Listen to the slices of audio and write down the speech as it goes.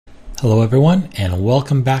Hello everyone, and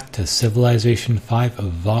welcome back to Civilization 5 of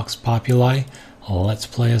Vox Populi. Let's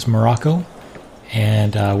play as Morocco.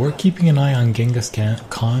 And we're keeping an eye on Genghis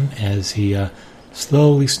Khan as he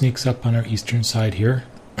slowly sneaks up on our eastern side here.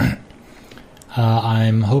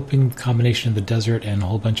 I'm hoping the combination of the desert and a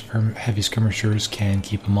whole bunch of heavy skirmishers can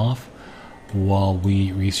keep him off while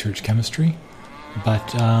we research chemistry.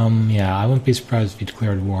 But yeah, I wouldn't be surprised if he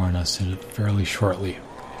declared war on us fairly shortly.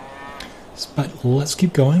 But let's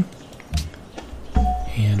keep going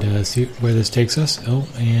and see where this takes us. Oh,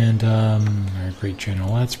 and our great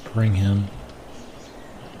general, let's bring him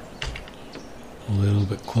a little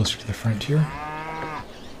bit closer to the frontier.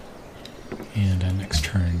 And next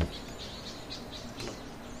turn.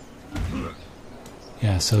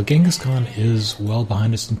 Yeah, so Genghis Khan is well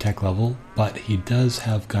behind us in tech level, but he does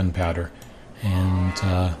have gunpowder,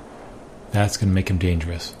 and that's going to make him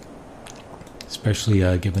dangerous,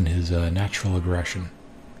 especially given his natural aggression.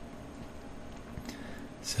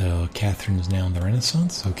 So Catherine's now in the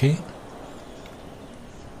Renaissance, okay.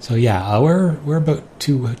 So yeah, we're about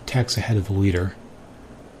 2 techs ahead of the leader.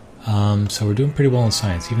 So we're doing pretty well in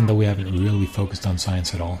science, even though we haven't really focused on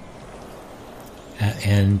science at all.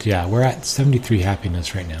 And yeah, we're at 73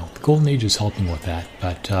 happiness right now. The Golden Age is helping with that,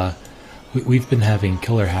 but we've been having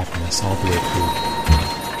killer happiness all the way through.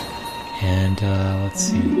 And let's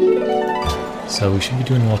see. So we should be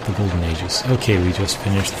doing well with the Golden Ages. Okay, we just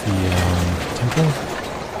finished the temple.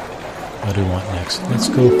 What do we want next? Let's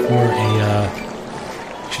go for a...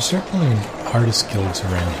 we should start building artist guilds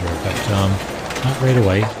around here, but not right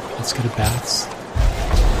away. Let's get a baths.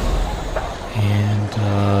 And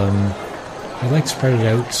I'd like to spread it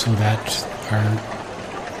out so that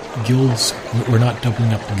our guilds... we're not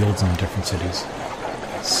doubling up the guilds in different cities.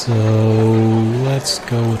 So let's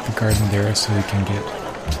go with the garden there so we can get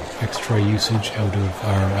extra usage out of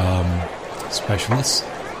our specialists.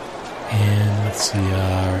 And let's see,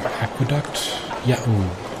 our aqueduct. Yeah,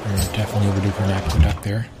 we're definitely overdue for an aqueduct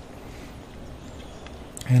there.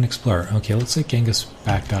 And explorer. Okay, looks like Genghis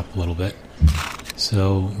backed up a little bit.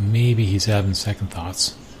 So maybe he's having second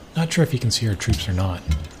thoughts. Not sure if he can see our troops or not.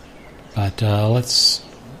 But let's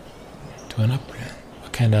do an upgrade.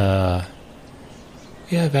 What kind of...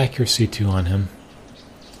 we have accuracy 2 on him.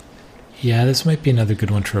 Yeah, this might be another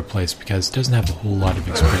good one to replace because it doesn't have a whole lot of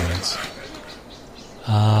experience.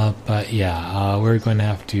 But yeah, we're going to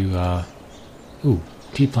have to... ooh,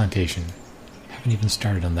 tea plantation. Haven't even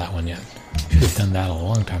started on that one yet. Should have done that a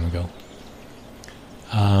long time ago.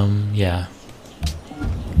 Yeah.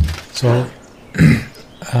 So,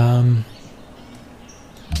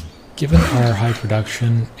 given our high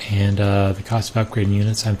production and the cost of upgrading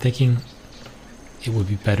units, I'm thinking it would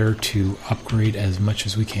be better to upgrade as much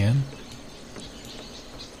as we can.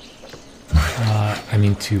 I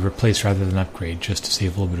mean to replace rather than upgrade, just to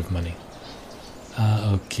save a little bit of money.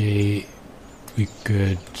 Okay, we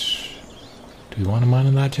could... do we want to mine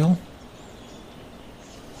on that hill?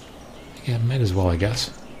 Yeah, might as well, I guess.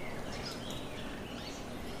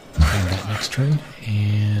 And that next turn,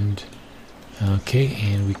 and... okay,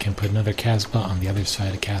 and we can put another Kasbah on the other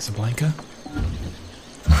side of Casablanca.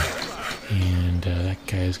 And that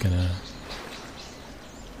guy is gonna...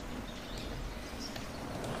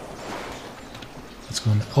 what's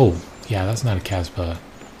going on? Oh, yeah, that's not a Kasbah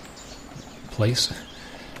place.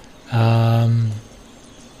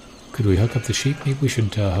 Could we hook up the sheep? Maybe we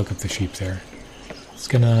should hook up the sheep there. It's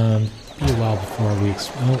gonna be a while before we...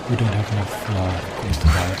 oh, we don't have enough gold to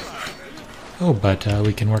buy it. Oh, but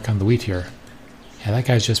we can work on the wheat here. Yeah, that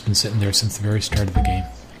guy's just been sitting there since the very start of the game.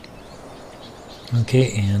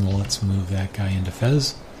 Okay, and let's move that guy into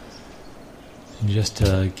Fez. And just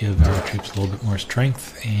to give our troops a little bit more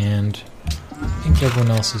strength, and I think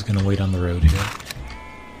everyone else is going to wait on the road here.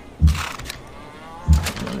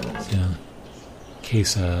 So, in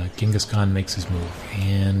case Genghis Khan makes his move.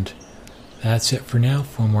 And that's it for now.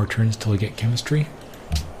 4 more turns till we get chemistry.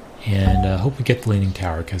 And hope we get the Leaning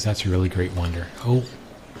Tower, because that's a really great wonder. Oh,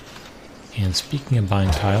 and speaking of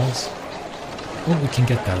buying tiles, oh, we can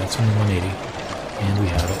get that. That's only 180. And we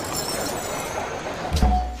have it.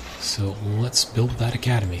 So let's build that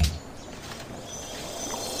academy.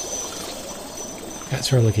 Got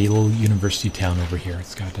sort of like a little university town over here.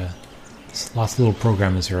 It's got lots of little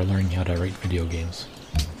programmers here learning how to write video games.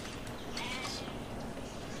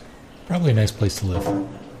 Probably a nice place to live.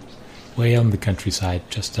 Way out in the countryside,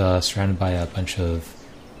 just surrounded by a bunch of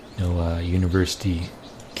university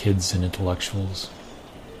kids and intellectuals.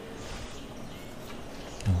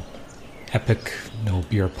 Epic, no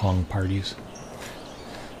beer pong parties.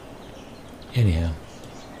 Anyhow.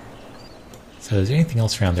 So is there anything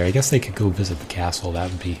else around there? I guess they could go visit the castle. That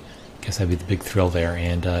would be Guess that'd be the big thrill there.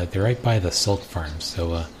 And they're right by the silk farms,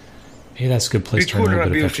 so maybe that's a good place to earn a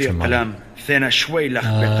bit of extra money.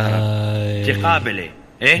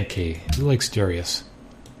 Okay, who likes Darius?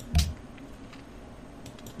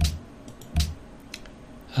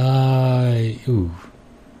 Ooh.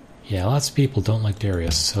 Yeah, lots of people don't like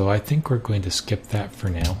Darius, so I think we're going to skip that for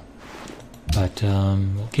now. But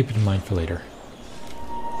we'll keep it in mind for later.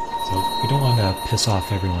 So we don't want to piss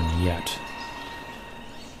off everyone yet.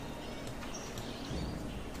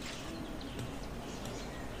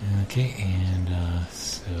 Okay, and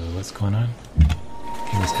so what's going on?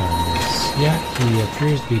 Yeah, he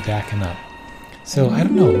appears to be backing up. So I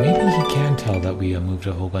don't know, maybe he can tell that we moved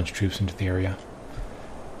a whole bunch of troops into the area.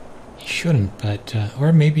 He shouldn't, but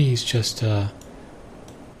or maybe he's just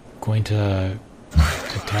going to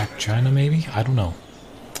attack China, maybe? I don't know.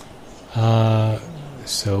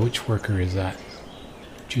 So which worker is that?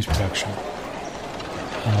 Choose production.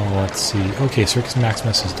 Let's see. Okay, Circus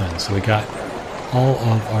Maximus is done. So we got all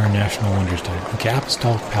of our national wonders done. Okay,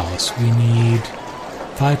 Apostolic Palace. We need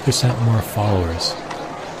 5% more followers.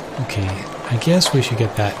 Okay, I guess we should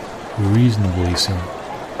get that reasonably soon.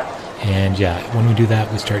 And yeah, when we do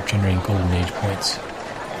that, we start generating Golden Age points.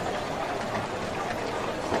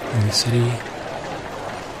 In the city.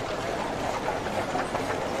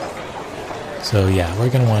 So yeah, we're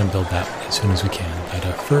going to want to build that as soon as we can. But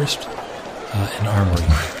first, an armory.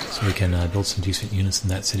 So we can build some decent units in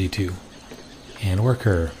that city too. And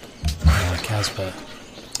worker, Kasbah.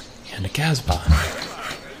 And a Kasbah.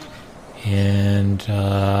 And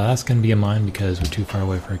that's going to be a mine because we're too far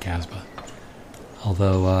away for a Kasbah.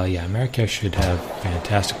 Although, yeah, America should have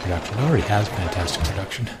fantastic production. It already has fantastic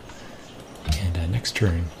production. And next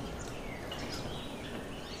turn.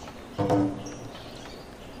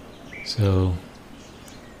 So,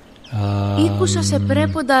 nope,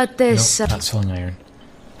 not selling iron.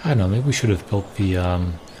 I don't know, maybe we should have built the,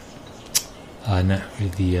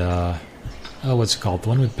 what's it called? The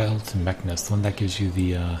one with belts and Mechanus, the one that gives you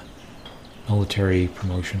the, military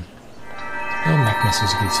promotion. Well, Mechanus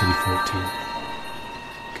is a good city for it, too.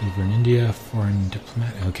 Govern India, foreign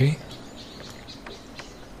diplomat, okay.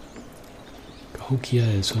 Cahokia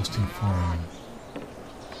is hosting foreign.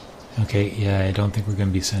 Okay, yeah, I don't think we're going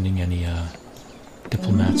to be sending any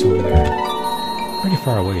diplomats over there. Pretty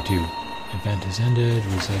far away, too. Event is ended,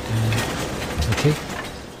 result ended. Okay.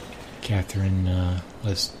 Catherine,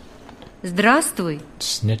 let's Здравствуй.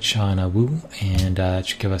 snitch on a woo, and it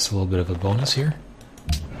should give us a little bit of a bonus here.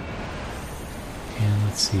 And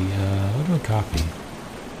let's see, what about coffee?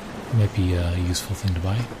 Might be a useful thing to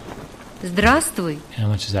buy. Здравствуй. How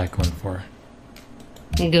much is that going for?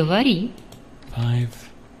 Говори. 5,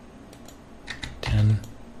 10,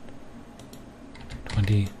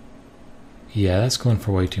 20. Yeah, that's going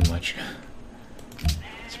for way too much.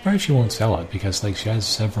 Surprised she won't sell it because, like, she has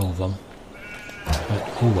several of them. But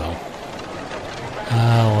oh well.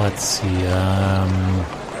 Let's see.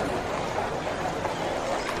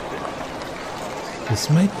 This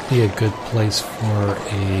might be a good place for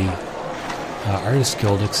a artist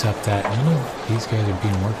guild, except that none of these guys are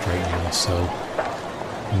being worked right now, so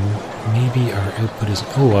maybe our output is...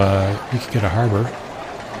 we could get a harbor.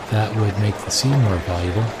 That would make the sea more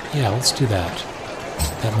valuable. Yeah, let's do that.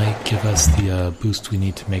 That might give us the boost we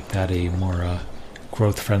need to make that a more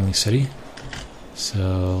growth-friendly city.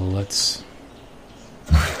 So let's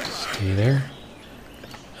stay there.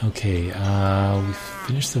 Okay, we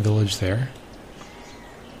finished the village there.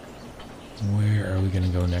 Where are we going to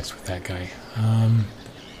go next with that guy?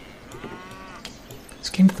 It's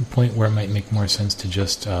getting to the point where it might make more sense to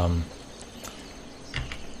just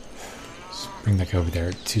bring that guy over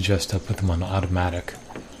there, to just put them on automatic.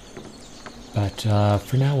 But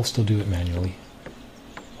for now, we'll still do it manually.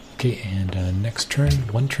 Okay, and next turn,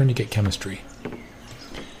 one turn to get chemistry.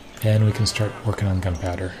 And we can start working on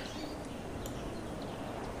gunpowder.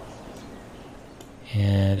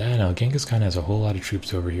 And I don't know, Genghis Khan has a whole lot of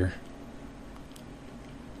troops over here.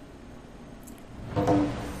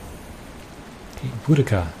 Okay,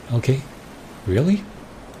 Boudica. Okay. Really?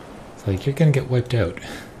 It's like, you're gonna get wiped out.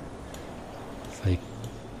 It's like,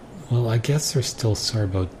 well, I guess they're still sorry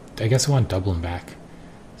about... I guess I want Dublin back.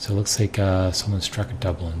 So it looks like someone struck at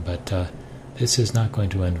Dublin, but this is not going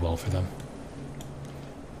to end well for them.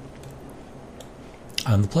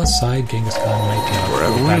 On the plus side, Genghis Khan might pull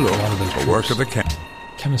back a lot of those troops. Work of the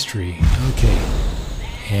Chemistry. Okay.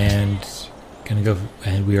 And gonna go,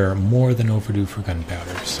 and we are more than overdue for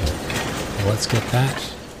gunpowder, so let's get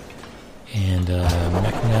that. And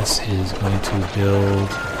Mechanus is going to build...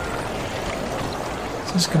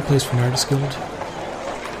 Is this a good place for an artist guild?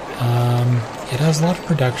 It has a lot of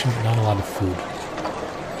production, but not a lot of food.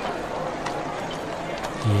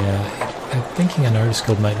 Yeah, I'm thinking an artist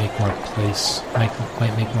guild might make more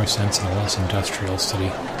might make more sense in a less industrial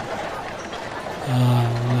city.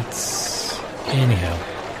 Anyhow.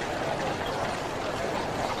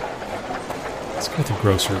 Let's go with the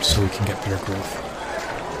grocer so we can get better growth.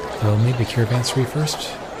 So maybe caravanserai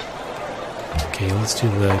first? Okay, let's do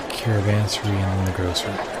the caravanserai and then the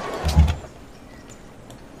grocer.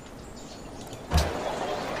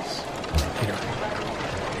 Here.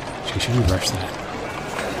 Actually, should we rush that?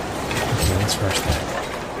 Okay, let's rush that.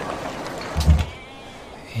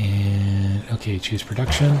 And, okay, choose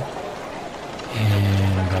production.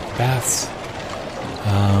 And got the baths.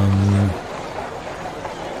 And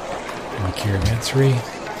the caravanserai.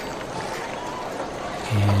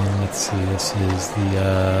 And let's see, this is the,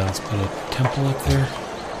 let's put a temple up there.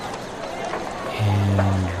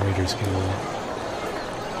 And Raiders Guild.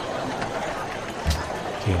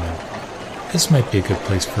 Okay, now, this might be a good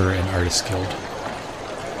place for an artist guild.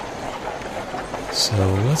 So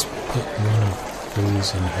let's put one of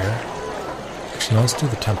those in here. Actually, no, let's do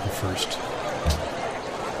the temple first.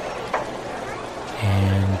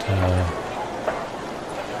 And,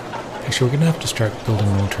 actually, we're going to have to start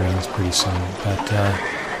building military on this pretty soon, but,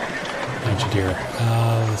 engineer.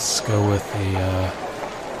 Let's go with a,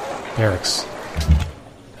 barracks.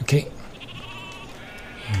 Okay.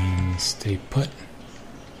 And stay put.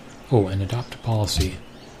 Oh, and adopt a policy.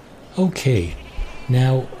 Okay.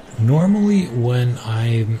 Now, normally when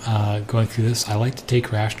I'm, going through this, I like to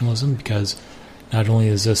take rationalism, because not only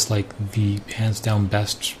is this, like, the hands-down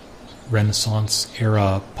best Renaissance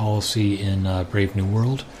era policy in Brave New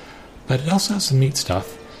World, but it also has some neat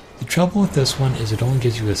stuff. The trouble with this one is it only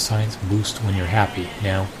gives you a science boost when you're happy.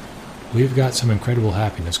 Now, we've got some incredible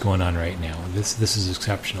happiness going on right now. This is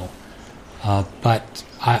exceptional. But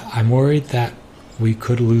I'm worried that we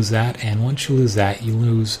could lose that, and once you lose that, you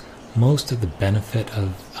lose most of the benefit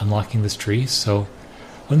of unlocking this tree. So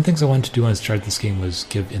one of the things I wanted to do when I started this game was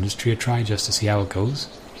give industry a try just to see how it goes.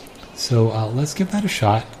 So let's give that a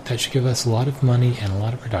shot. That should give us a lot of money and a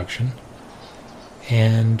lot of production.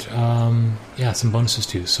 And, yeah, some bonuses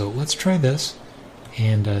too. So let's try this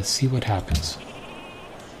and see what happens.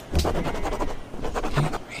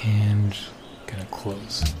 Okay, and gonna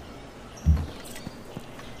close.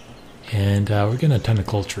 And we're getting a ton of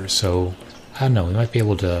culture, so I don't know, we might be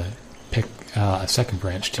able to pick a second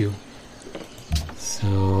branch too. So,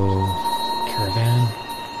 caravan.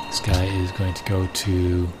 This guy is going to go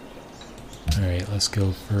to... Alright, let's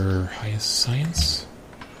go for highest science.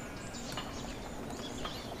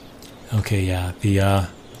 Okay, yeah, the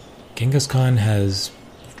Genghis Khan has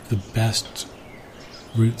the best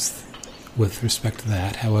routes with respect to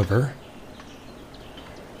that. However,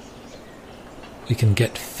 we can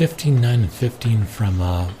get 15, 9, and 15 from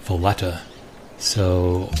Valletta,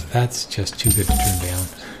 so that's just too good to turn down.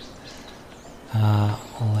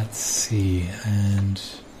 Let's see, and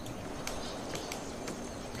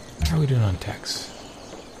how are we doing on techs?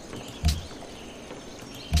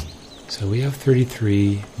 So we have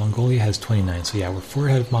 33, Mongolia has 29, so yeah, we're 4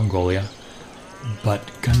 ahead of Mongolia, but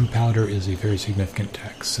gunpowder is a very significant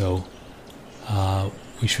tech, so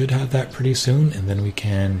we should have that pretty soon, and then we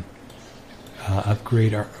can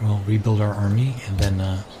upgrade rebuild our army, and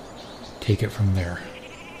then take it from there.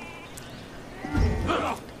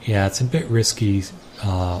 Yeah, it's a bit risky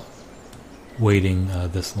waiting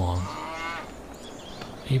this long.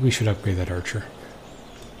 Maybe we should upgrade that archer,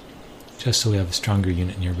 just so we have a stronger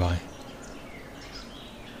unit nearby.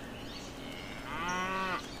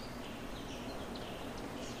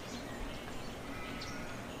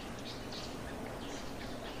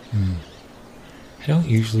 I don't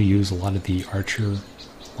usually use a lot of the archer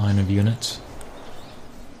line of units.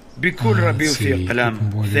 بكل ربي في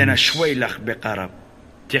قلم ثنا شوي لخ بقرب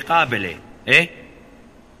تقابله eh?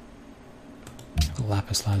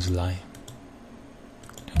 Lapis lazuli.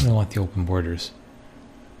 Don't really want the open borders.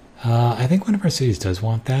 I think one of our cities does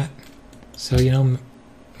want that. So, you know,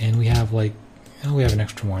 and we have like, oh, we have an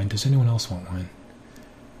extra wine. Does anyone else want wine?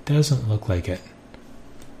 Doesn't look like it.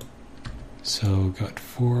 So, got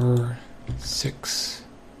 4, 6,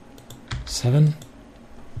 7.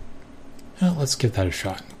 Well, let's give that a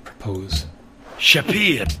shot. Propose.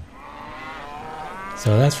 Shapir.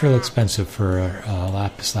 So that's real expensive for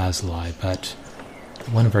lapis lazuli, but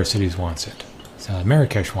one of our cities wants it. So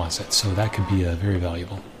Marrakesh wants it, so that could be very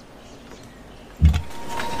valuable.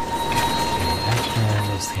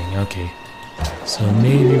 Okay, so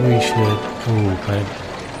maybe we should... Oh, but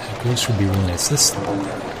a ghost would be really nice. This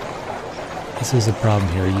is the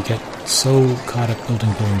problem here. You get so caught up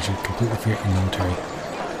building buildings, you completely forget your military.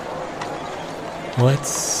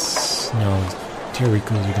 Let's... No,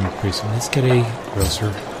 Terrico's are going to be pretty soon. Let's get a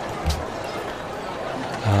grocer.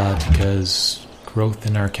 Because growth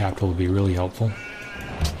in our capital will be really helpful.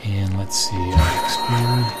 And let's see,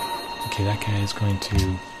 explorer. Okay, that guy is going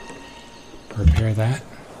to repair that.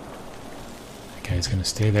 That guy is going to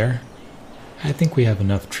stay there. I think we have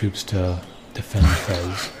enough troops to defend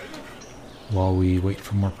Fez while we wait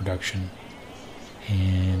for more production.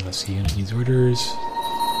 And let's see, unit needs orders.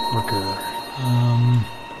 Worker.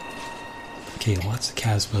 Okay, lots of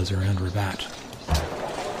Kasbahs around Rabat.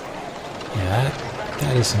 Yeah,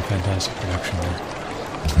 that is some fantastic production there.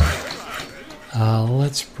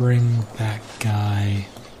 Let's bring that guy...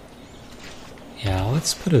 Yeah,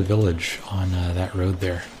 let's put a village on that road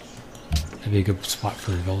there. That'd be a good spot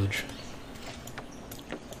for a village.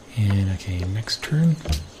 And, okay, next turn.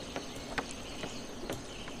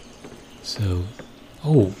 So...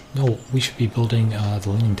 Oh, no, we should be building the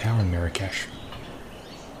Leaning Tower in Marrakesh.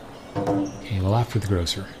 Okay, well, after the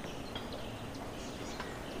grocer.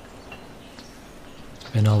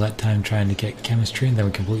 Spend all that time trying to get chemistry, and then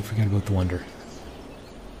we completely forget about the wonder.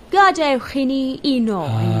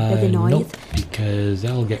 Nope, because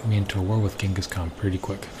that'll get me into a war with Genghis Khan pretty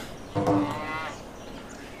quick.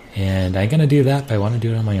 And I'm gonna do that, but I want to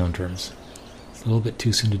do it on my own terms. It's a little bit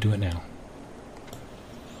too soon to do it now.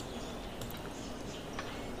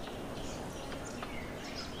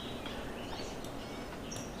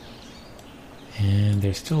 And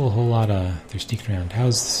there's still a whole lot of... They're sneaking around.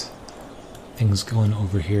 How's things going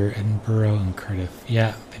over here? Edinburgh and Cardiff.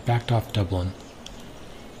 Yeah, they backed off Dublin.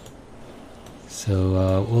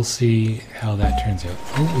 So we'll see how that turns out.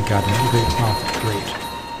 Oh, we got another great profit. Great.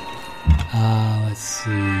 Let's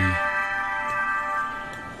see.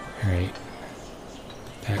 Alright.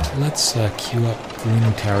 Let's queue up the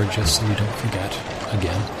Leaning Tower just so we don't forget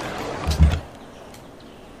again.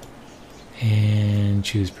 And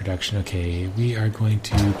choose production. Okay, we are going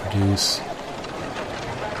to produce...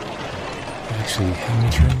 Actually, how many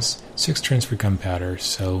turns? 6 turns for gunpowder,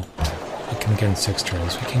 so what can we get in 6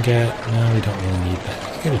 turns? We can get... No, we don't really need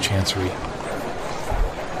that. We can get a chancery.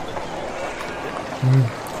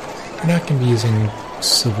 We're not going to be using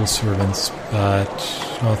civil servants, but...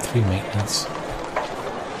 Well, 3 maintenance.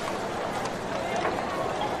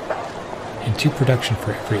 And 2 production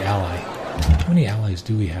for every ally. How many allies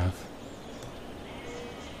do we have?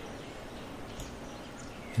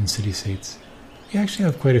 In city-states. We actually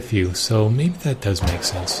have quite a few, so maybe that does make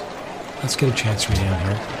sense. Let's get a chancery down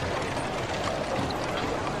here.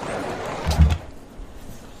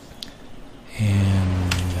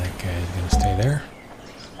 And that guy is going to stay there.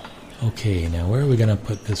 Okay, now where are we going to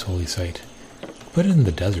put this holy site? Put it in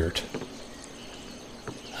the desert.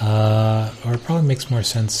 Or it probably makes more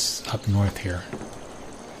sense up north here.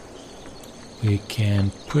 We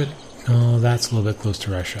can put... Oh, that's a little bit close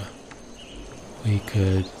to Russia. We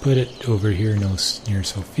could put it over here near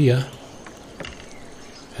Sofia.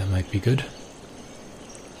 That might be good.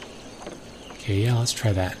 Okay, yeah, let's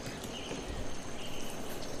try that.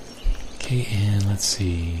 Okay, and let's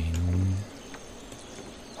see.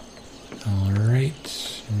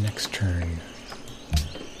 Alright, next turn.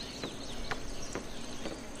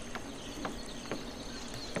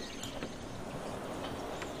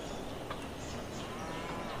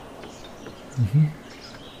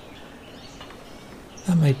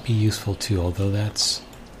 That might be useful too, although that's...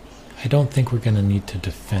 I don't think we're going to need to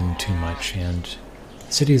defend too much, and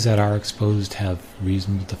cities that are exposed have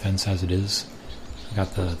reasonable defense as it is. We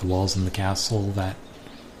got the walls in the castle that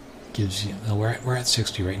gives you... We're at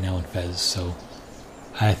 60 right now in Fez, so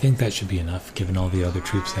I think that should be enough, given all the other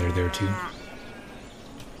troops that are there too.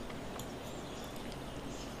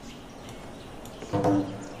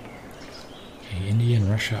 Okay, India and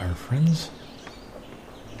Russia are friends.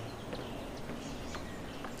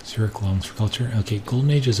 Zurich longs for culture. Okay,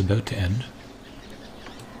 Golden Age is about to end.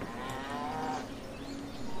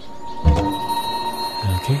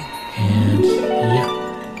 Okay, and yeah.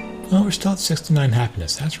 Oh, we're still at 69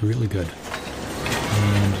 happiness. That's really good.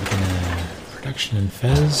 And we're gonna... Production in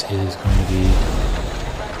Fez is going to be...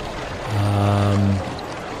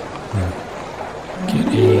 Get a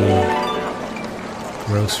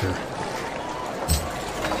grocer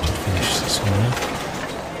to finish this one up.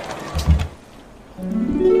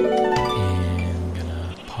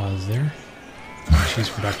 There. Cheese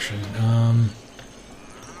production.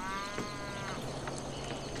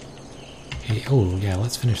 Okay, oh yeah,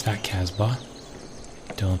 let's finish that Kasbah.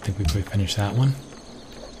 Don't think we quite finished that one.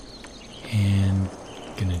 And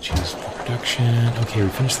gonna choose production. Okay, we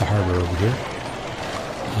finished the harbor over here.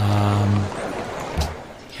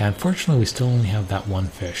 Yeah, unfortunately we still only have that one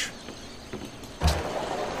fish.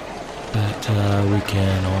 But we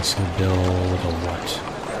can also build a what?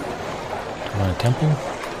 Do we want a temple?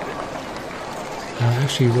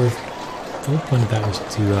 Actually, the whole point of that was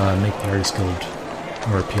to make the Artist Guild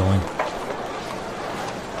more appealing.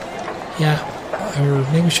 Yeah, or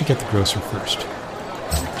maybe we should get the Grocer first.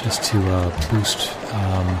 Just to boost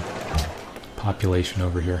population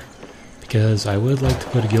over here. Because I would like to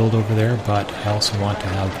put a guild over there, but I also want to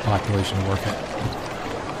have the population to work it.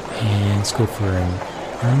 And let's go for an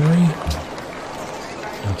armory.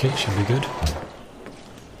 Okay, should be good.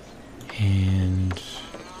 And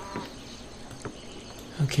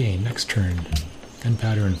okay, next turn.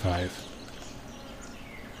 Gunpowder in 5.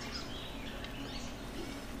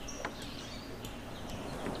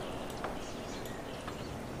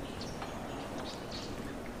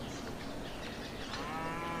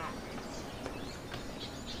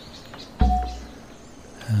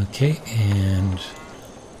 Okay, and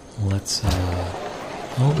let's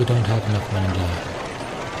oh, we don't have enough land to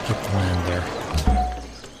get the land there.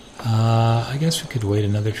 I guess we could wait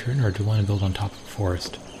another turn, or do we want to build on top of the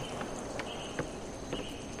forest?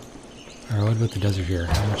 Or what about the desert here?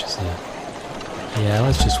 How much is that? Yeah,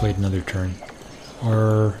 let's just wait another turn.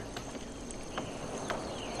 Or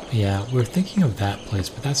yeah, we're thinking of that place,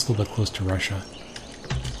 but that's a little bit close to Russia.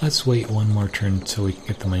 Let's wait one more turn so we can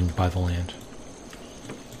get the money to buy the land.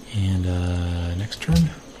 And next turn,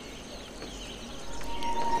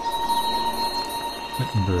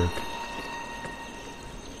 Wittenberg.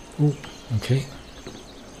 Oh, okay.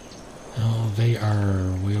 Oh, they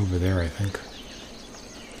are way over there, I think.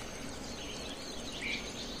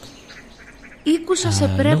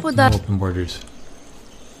 No open borders.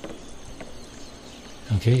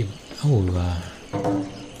 Okay. Oh,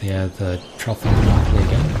 they have the truffle monopoly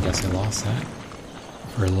again. I guess I lost that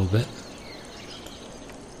for a little bit.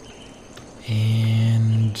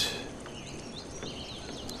 And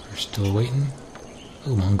we're still waiting.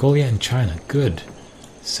 Oh, Mongolia and China. Good.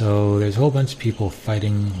 So there's a whole bunch of people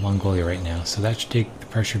fighting Mongolia right now. So that should take the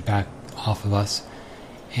pressure back off of us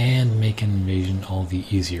and make an invasion all the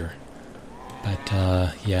easier. But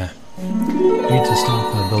yeah, we need to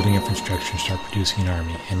stop building infrastructure and start producing an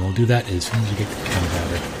army. And we'll do that as soon as we get to the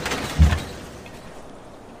gunpowder.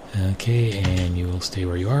 Okay, and you will stay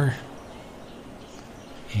where you are.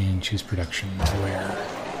 And choose production. Where?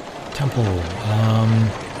 Temple. What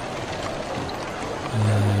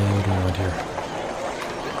do I want here?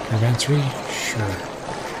 Caravansary? Sure.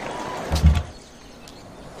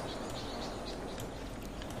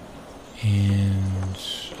 And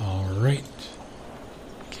alright.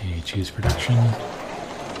 Okay, choose production.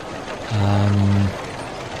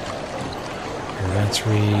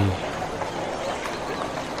 Caravansary.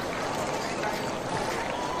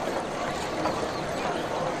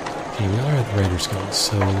 Okay, we are at the Raiders Guild,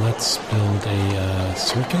 so let's build a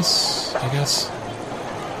circus, I guess?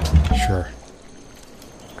 Sure.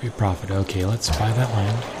 Great profit. Okay, let's buy that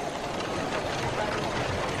land.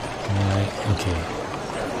 Okay.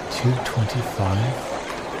 225.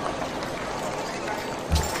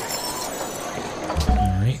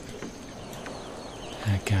 Alright.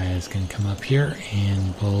 That guy is going to come up here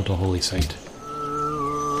and build a holy site.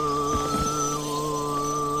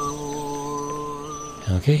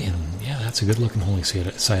 Okay, and yeah, that's a good looking holy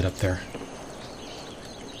site up there.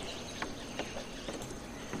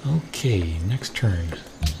 Okay, next turn.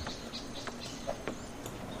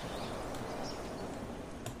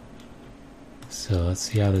 So let's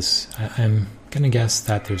see how this... I'm going to guess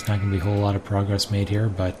that there's not going to be a whole lot of progress made here,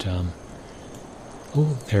 but...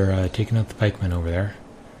 oh, they're taking out the pikemen over there.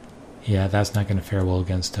 Yeah, that's not going to fare well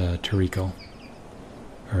against Tarico.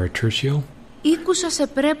 Or Tertio?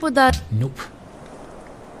 Nope.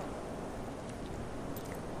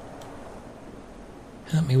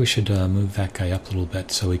 Maybe we should move that guy up a little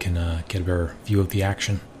bit so we can get a better view of the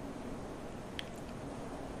action.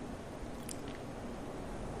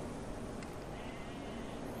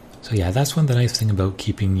 So yeah, that's one of the nice thing about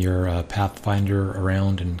keeping your Pathfinder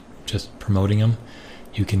around and just promoting him.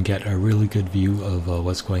 You can get a really good view of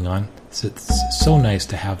what's going on. So it's so nice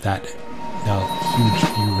to have that huge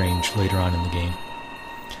view range later on in the game.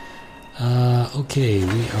 Okay,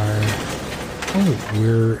 we are... Oh,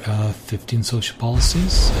 we're 15 social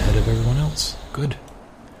policies ahead of everyone else. Good.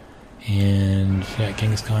 And yeah,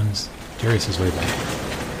 Genghis Khan's Darius is way back.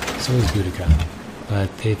 So is Boudica.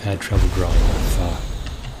 But they've had trouble growing with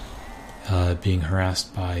being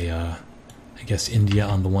harassed by, I guess, India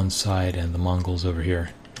on the one side and the Mongols over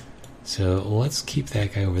here. So let's keep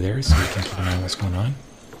that guy over there so we can keep an eye on what's going on.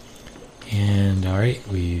 And alright,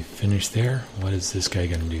 we finished there. What is this guy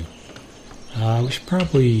going to do? We should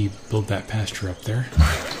probably build that pasture up there.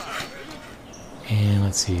 And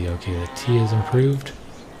let's see, okay, the tea is improved.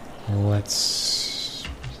 Let's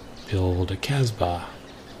build a Kasbah.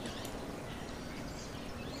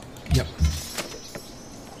 Yep.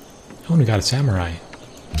 Oh, and we got a samurai.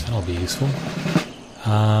 That'll be useful.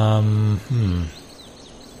 An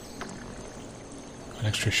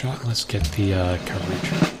extra shot. Let's get the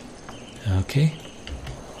coverage. Okay.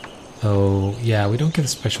 Oh, yeah, we don't get a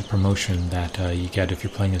special promotion that you get if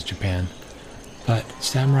you're playing as Japan. But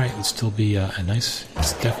samurai would still be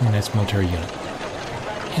it's definitely a nice military unit.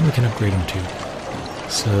 And we can upgrade them too.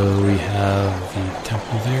 So we have the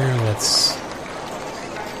temple there. Let's...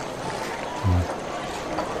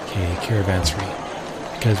 Okay, caravanserai.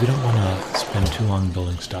 Because we don't want to spend too long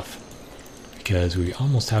building stuff. Because we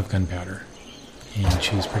almost have gunpowder. And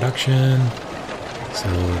choose production. So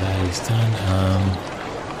that is done.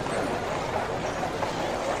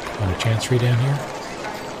 Want a chancery down here?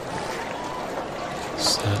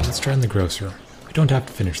 So let's try on the grocer. We don't have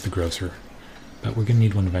to finish the grocer, but we're going to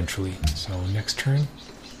need one eventually. So next turn.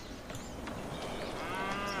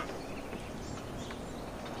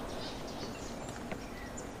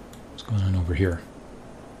 What's going on over here?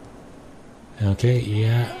 Okay,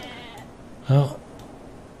 yeah. Well,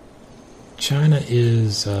 China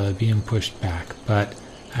is being pushed back, but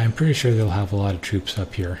I'm pretty sure they'll have a lot of troops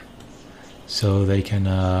up here. So they can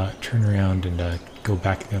turn around and go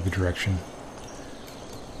back the other direction.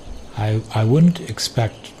 I wouldn't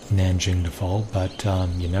expect Nanjing to fall, but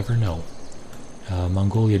you never know.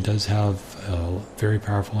 Mongolia does have a very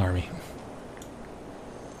powerful army.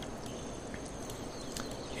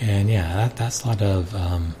 And yeah, that's a lot of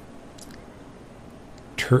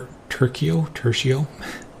tertio.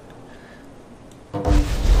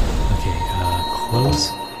 Okay, close.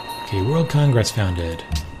 Okay, World Congress founded.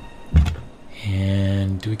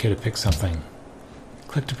 And do we get to pick something?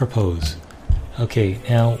 Click to propose. Okay,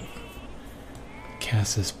 now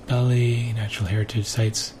Casus Belli, natural heritage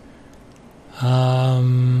sites. That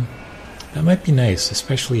might be nice,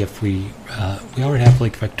 especially if we already have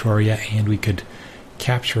Lake Victoria, and we could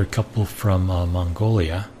capture a couple from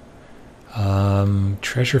Mongolia.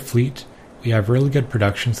 Treasure fleet. We have really good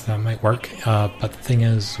production, so that might work. But the thing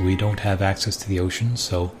is, we don't have access to the ocean,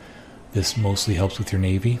 so this mostly helps with your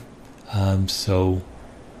navy. So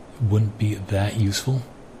it wouldn't be that useful.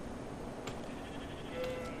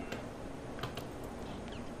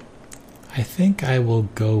 I think I will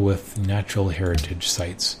go with natural heritage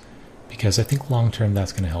sites, because I think long term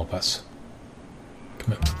that's going to help us.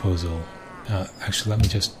 Commit proposal. Actually, let me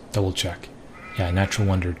just double check. Yeah, natural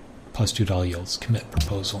wonder plus $2 yields. Commit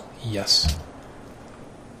proposal. Yes.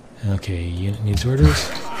 Okay, unit needs orders.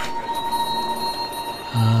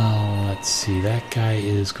 Let's see, that guy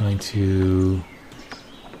is going to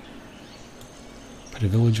put a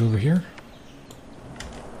village over here.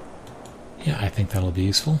 Yeah, I think that'll be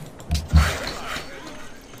useful.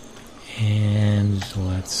 And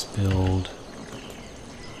let's build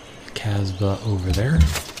a Kasbah over there.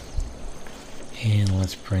 And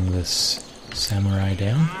let's bring this samurai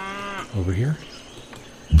down over here.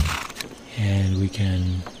 And we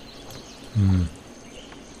can...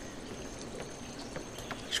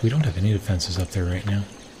 Actually, we don't have any defenses up there right now.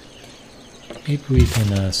 Maybe we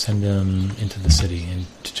can send them into the city and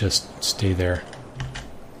to just stay there.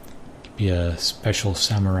 Be a special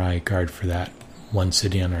samurai guard for that one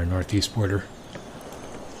city on our northeast border.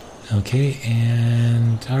 Okay,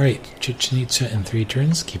 and alright, Chichen Itza in 3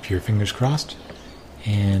 turns. Keep your fingers crossed.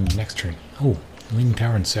 And next turn. Oh, Leaning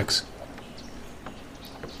Tower in 6.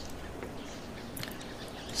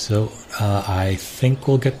 So, I think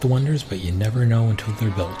we'll get the wonders, but you never know until they're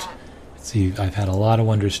built. See, I've had a lot of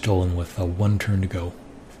wonders stolen with 1 turn to go.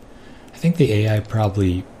 I think the AI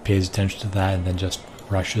probably pays attention to that and then just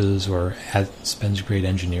rushes or spends a great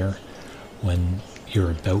engineer when you're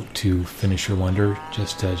about to finish your wonder,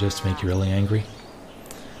 just to make you really angry.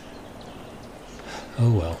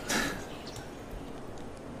 Oh well.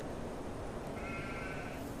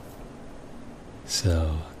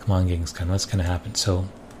 So, come on, Genghis Khan, what's going to happen? So,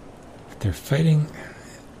 they're fighting...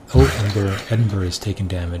 Oh, and Edinburgh is taking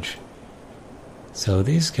damage. So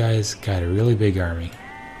these guys got a really big army.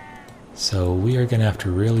 So we are going to have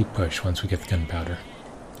to really push once we get the gunpowder.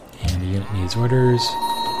 And the unit needs orders.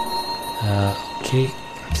 Okay,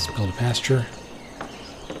 let's build a pasture.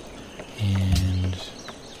 And...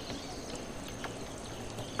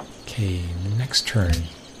 Okay, next turn.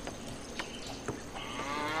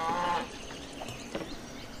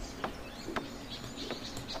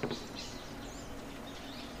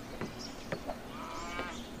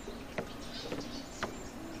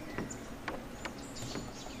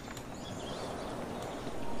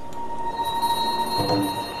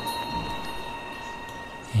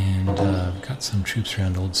 got some troops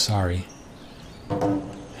around Old Sari.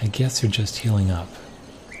 I guess they're just healing up.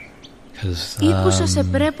 Because,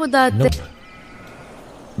 nope.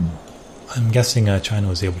 I'm guessing China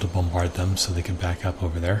was able to bombard them so they could back up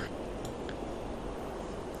over there.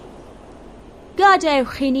 I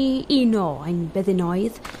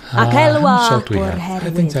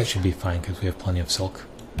think that should be fine because we have plenty of silk.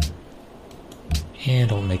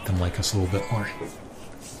 And it'll make them like us a little bit more.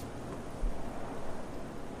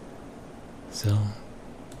 So...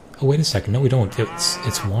 Oh, wait a second. No, we don't.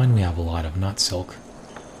 It's wine we have a lot of, not silk.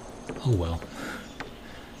 Oh, well.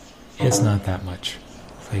 It's not that much.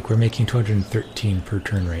 It's like we're making 213 per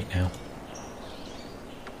turn right now.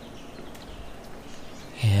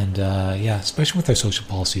 And, yeah, especially with our social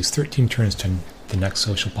policies. 13 turns to the next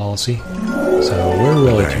social policy. So we're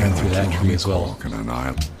really tearing through that tree as well. And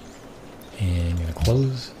I'm going to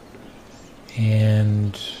close.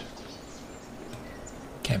 And...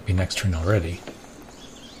 Can't be next turn already.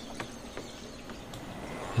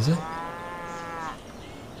 Is it?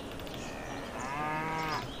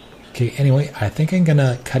 Okay, anyway, I think I'm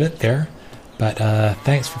gonna cut it there. But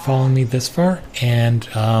thanks for following me this far, and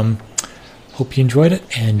hope you enjoyed it,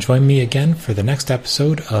 and join me again for the next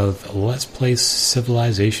episode of Let's Play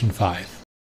Civilization 5.